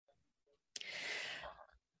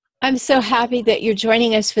I'm so happy that you're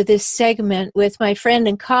joining us for this segment with my friend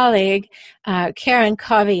and colleague, Karen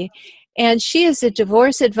Covey. And she is a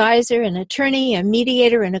divorce advisor, an attorney, a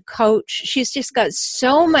mediator, and a coach. She's just got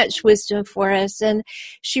so much wisdom for us. And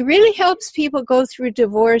she really helps people go through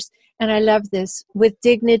divorce, and I love this, with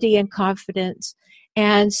dignity and confidence.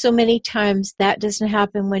 And so many times that doesn't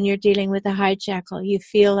happen when you're dealing with a hijackal. You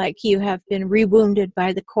feel like you have been rewounded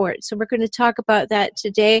by the court. So we're going to talk about that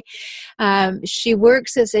today. She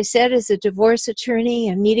works, as I said, as a divorce attorney,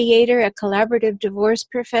 a mediator, a collaborative divorce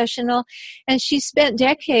professional, and she spent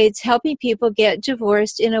decades helping people get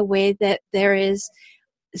divorced in a way that there is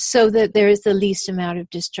the least amount of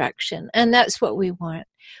destruction. And that's what we want.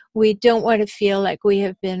 We don't want to feel like we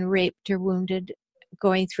have been raped or wounded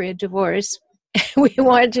going through a divorce. We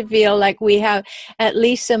want to feel like we have at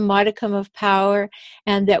least some modicum of power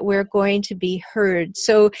and that we're going to be heard.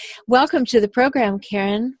 So welcome to the program,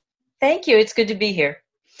 Karen. Thank you. It's good to be here.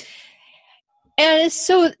 And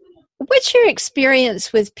so what's your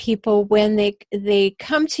experience with people when they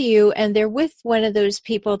come to you and they're with one of those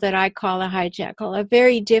people that I call a hijackal, a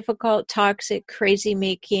very difficult, toxic,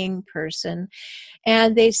 crazy-making person,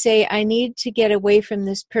 and they say, I need to get away from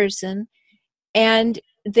this person, and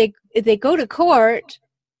they go to court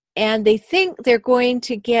and they think they're going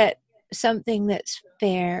to get something that's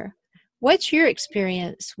fair. What's your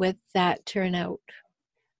experience with that turnout?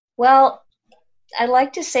 Well, I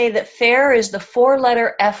like to say that fair is the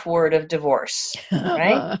 4-letter F word of divorce,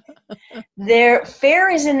 right?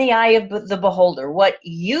 Fair is in the eye of the beholder. What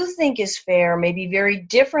you think is fair may be very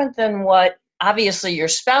different than what obviously your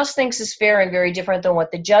spouse thinks is fair, and very different than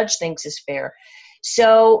what the judge thinks is fair.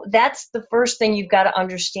 So that's the first thing you've got to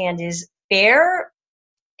understand is fair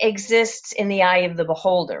exists in the eye of the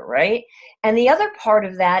beholder, right? And the other part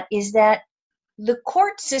of that is that the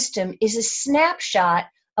court system is a snapshot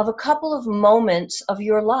of a couple of moments of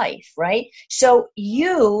your life, right? So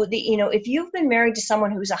if you've been married to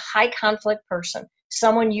someone who's a high conflict person,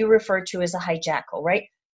 someone you refer to as a hijackal, right?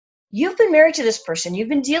 You've been married to this person. You've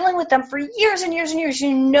been dealing with them for years and years and years.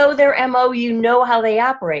 You know their MO. You know how they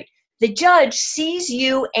operate. The judge sees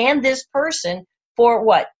you and this person for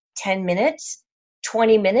 10 minutes,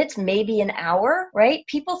 20 minutes, maybe an hour, right?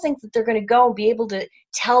 People think that they're going to go and be able to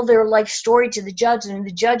tell their life story to the judge, and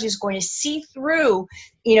the judge is going to see through,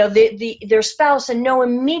 their spouse and know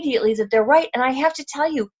immediately that they're right. And I have to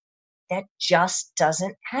tell you, that just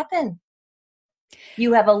doesn't happen.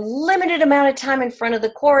 You have a limited amount of time in front of the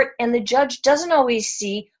court, and the judge doesn't always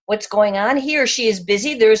see what's going on. He or she is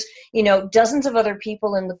busy. There's, dozens of other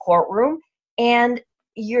people in the courtroom, and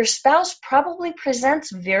your spouse probably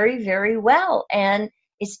presents very, very well. And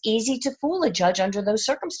it's easy to fool a judge under those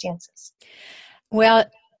circumstances. Well,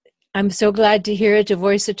 I'm so glad to hear a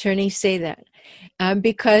divorce attorney say that.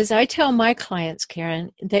 Because I tell my clients,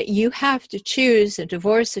 Karen, that you have to choose a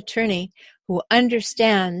divorce attorney who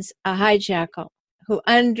understands a hijackal, who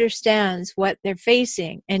understands what they're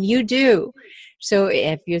facing, and you do. So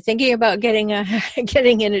if you're thinking about getting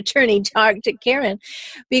an attorney, talk to Karen,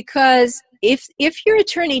 because if your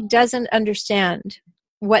attorney doesn't understand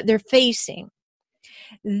what they're facing,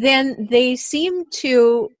 then they seem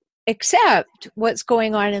to accept what's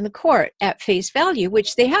going on in the court at face value,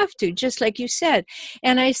 which they have to, just like you said.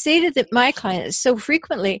 And I say to my clients so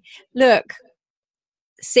frequently, look,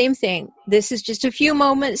 same thing. This is just a few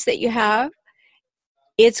moments that you have.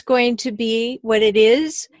 It's going to be what it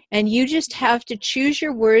is, and you just have to choose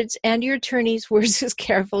your words and your attorney's words as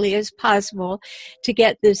carefully as possible to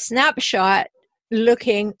get the snapshot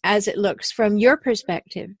looking as it looks from your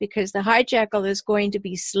perspective, because the hijackal is going to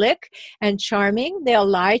be slick and charming. They'll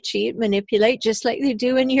lie, cheat, manipulate, just like they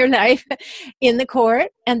do in your life in the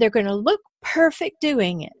court, and they're going to look perfect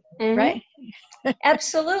doing it, right?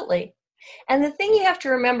 Absolutely. And the thing you have to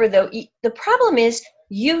remember, though, the problem is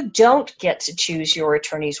you don't get to choose your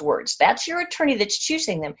attorney's words. That's your attorney that's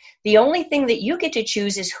choosing them. The only thing that you get to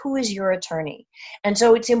choose is who is your attorney. And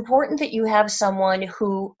so it's important that you have someone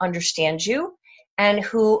who understands you and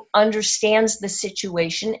who understands the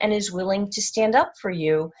situation and is willing to stand up for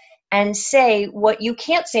you and say what you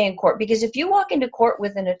can't say in court. Because if you walk into court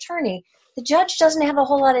with an attorney, the judge doesn't have a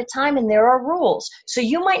whole lot of time and there are rules. So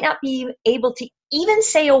you might not be able to even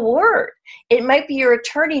say a word. It might be your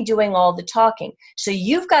attorney doing all the talking. So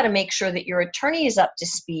you've got to make sure that your attorney is up to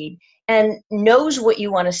speed and knows what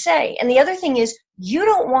you want to say. And the other thing is, you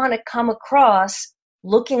don't want to come across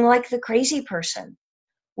looking like the crazy person,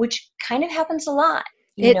 which kind of happens a lot.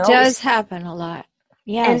 It does happen a lot.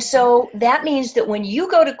 Yeah. And so that means that when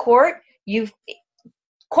you go to court,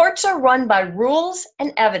 courts are run by rules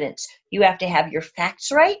and evidence. You have to have your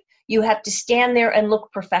facts right. You have to stand there and look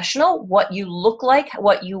professional. What you look like,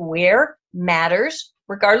 what you wear matters,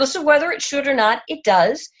 regardless of whether it should or not, it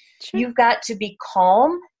does. Sure. You've got to be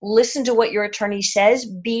calm, listen to what your attorney says,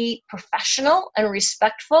 be professional and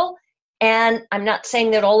respectful. And I'm not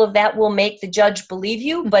saying that all of that will make the judge believe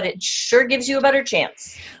you, but it sure gives you a better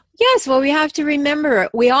chance. Yes, well, we have to remember,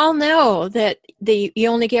 we all know that you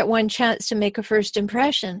only get one chance to make a first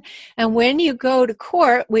impression. And when you go to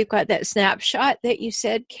court, we've got that snapshot that you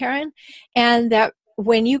said, Karen, and that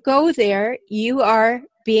when you go there, you are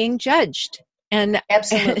being judged. And,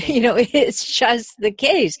 absolutely, you know, it's just the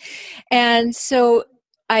case. And so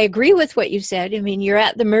I agree with what you said. I mean, you're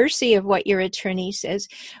at the mercy of what your attorney says.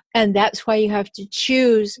 And that's why you have to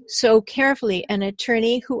choose so carefully an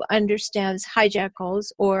attorney who understands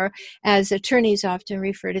hijackals, or as attorneys often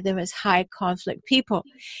refer to them as high conflict people.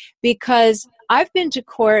 Because I've been to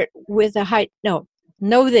court with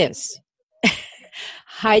know this.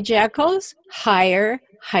 Hijackals hire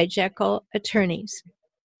hijackal attorneys.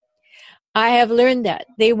 I have learned that.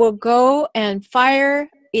 They will go and fire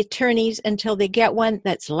attorneys until they get one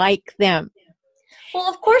that's like them. Well,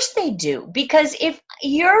 of course they do. Because if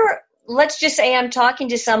let's just say I'm talking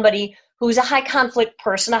to somebody who's a high conflict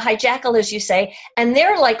person, a hijackal, as you say, and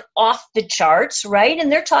they're like off the charts, right? And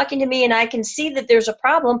they're talking to me and I can see that there's a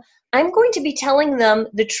problem. I'm going to be telling them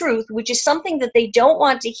the truth, which is something that they don't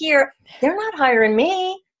want to hear. They're not hiring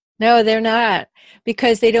me. No, they're not,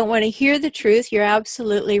 because they don't want to hear the truth. You're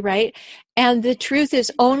absolutely right. And the truth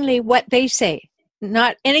is only what they say,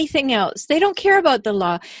 not anything else. They don't care about the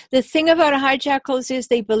law. The thing about hijackals is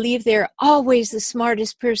they believe they're always the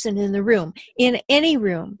smartest person in the room, in any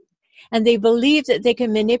room. And they believe that they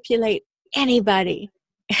can manipulate anybody.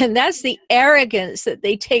 And that's the arrogance that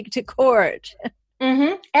they take to court.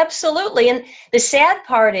 Mm-hmm, absolutely. And the sad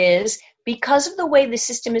part is, because of the way the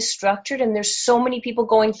system is structured and there's so many people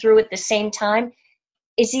going through at the same time,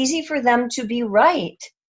 it's easy for them to be right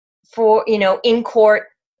in court,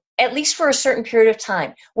 at least for a certain period of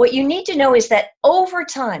time. What you need to know is that over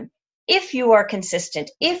time, if you are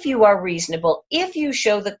consistent, if you are reasonable, if you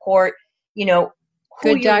show the court, who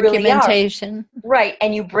good you really are, documentation. right,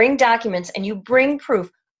 and you bring documents and you bring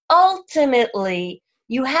proof, ultimately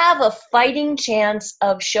you have a fighting chance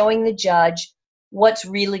of showing the judge what's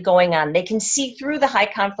really going on. They can see through the high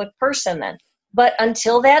conflict person then. But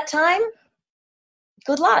until that time,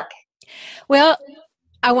 good luck. Well,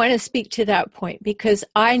 I want to speak to that point because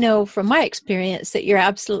I know from my experience that you're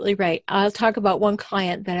absolutely right. I'll talk about one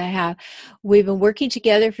client that I have. We've been working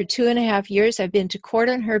together for 2.5 years. I've been to court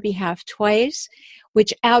on her behalf twice,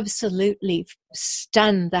 which absolutely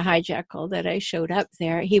stunned the hijackal that I showed up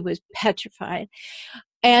there. He was petrified.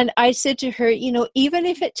 And I said to her, even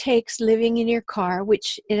if it takes living in your car,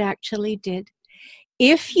 which it actually did,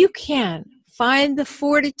 if you can find the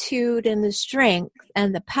fortitude and the strength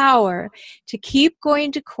and the power to keep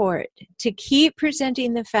going to court, to keep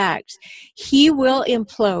presenting the facts, he will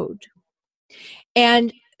implode.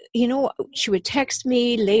 And, she would text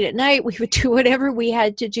me late at night. We would do whatever we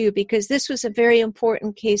had to do because this was a very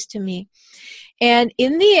important case to me. And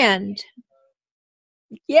in the end,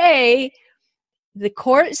 yay, the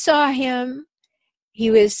court saw him.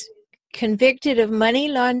 He was convicted of money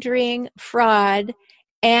laundering, fraud,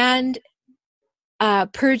 and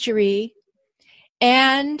perjury,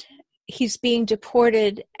 and he's being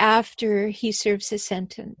deported after he serves his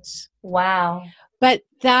sentence. Wow. But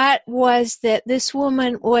that was that this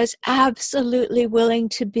woman was absolutely willing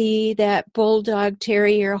to be that bulldog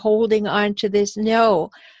terrier holding on to this.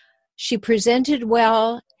 No, she presented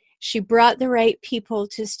well. She brought the right people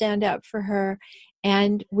to stand up for her,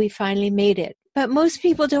 and we finally made it. But most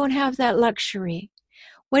people don't have that luxury.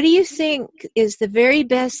 What do you think is the very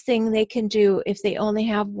best thing they can do if they only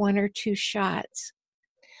have 1 or 2 shots?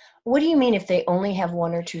 What do you mean if they only have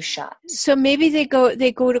 1 or 2 shots? So maybe they go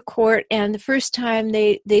to court and the first time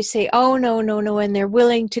they say, oh, no, and they're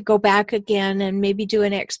willing to go back again and maybe do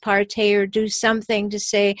an ex parte or do something to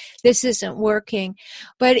say this isn't working.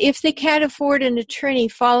 But if they can't afford an attorney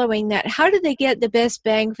following that, how do they get the best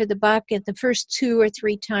bang for the buck at the first 2 or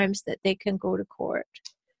 3 times that they can go to court?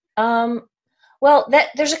 Well,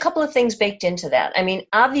 there's a couple of things baked into that. I mean,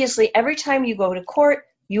 obviously, every time you go to court,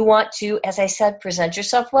 you want to, as I said, present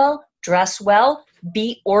yourself well, dress well,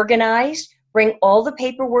 be organized, bring all the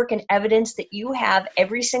paperwork and evidence that you have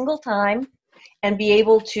every single time, and be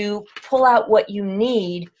able to pull out what you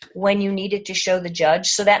need when you need it to show the judge.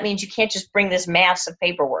 So that means you can't just bring this mass of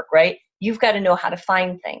paperwork, right? You've got to know how to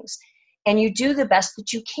find things. And you do the best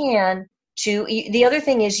that you can to, the other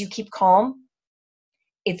thing is you keep calm.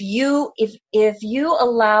 If you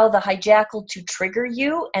allow the hijackal to trigger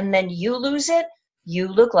you and then you lose it, you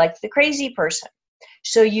look like the crazy person.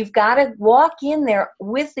 So you've got to walk in there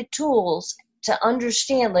with the tools to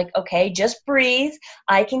understand, like, okay, just breathe.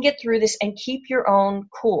 I can get through this, and keep your own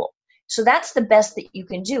cool. So that's the best that you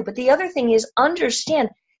can do. But the other thing is, understand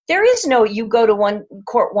there is no you go to one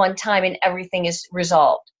court one time and everything is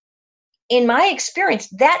resolved. In my experience,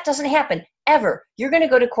 that doesn't happen ever. You're going to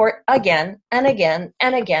go to court again and again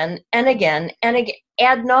and again and again and again,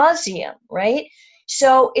 ad nauseum, right?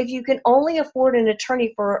 So if you can only afford an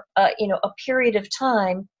attorney for a period of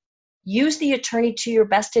time, use the attorney to your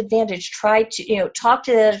best advantage. Try to talk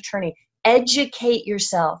to that attorney. Educate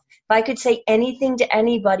yourself. If I could say anything to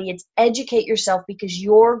anybody, it's educate yourself, because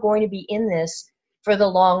you're going to be in this for the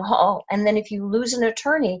long haul. And then if you lose an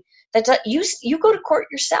attorney, you go to court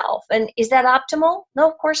yourself. And is that optimal? No,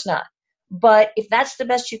 of course not. But if that's the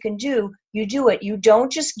best you can do, you do it. You don't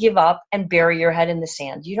just give up and bury your head in the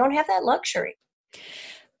sand. You don't have that luxury.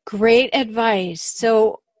 Great advice.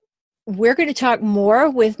 So we're going to talk more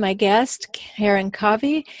with my guest, Karen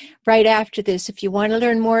Covey, right after this. If you want to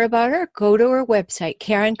learn more about her, go to her website,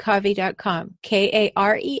 KarenCovey.com,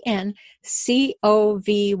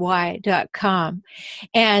 KarenCovey.com.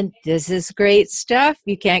 And this is great stuff.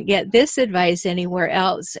 You can't get this advice anywhere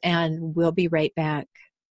else. And we'll be right back.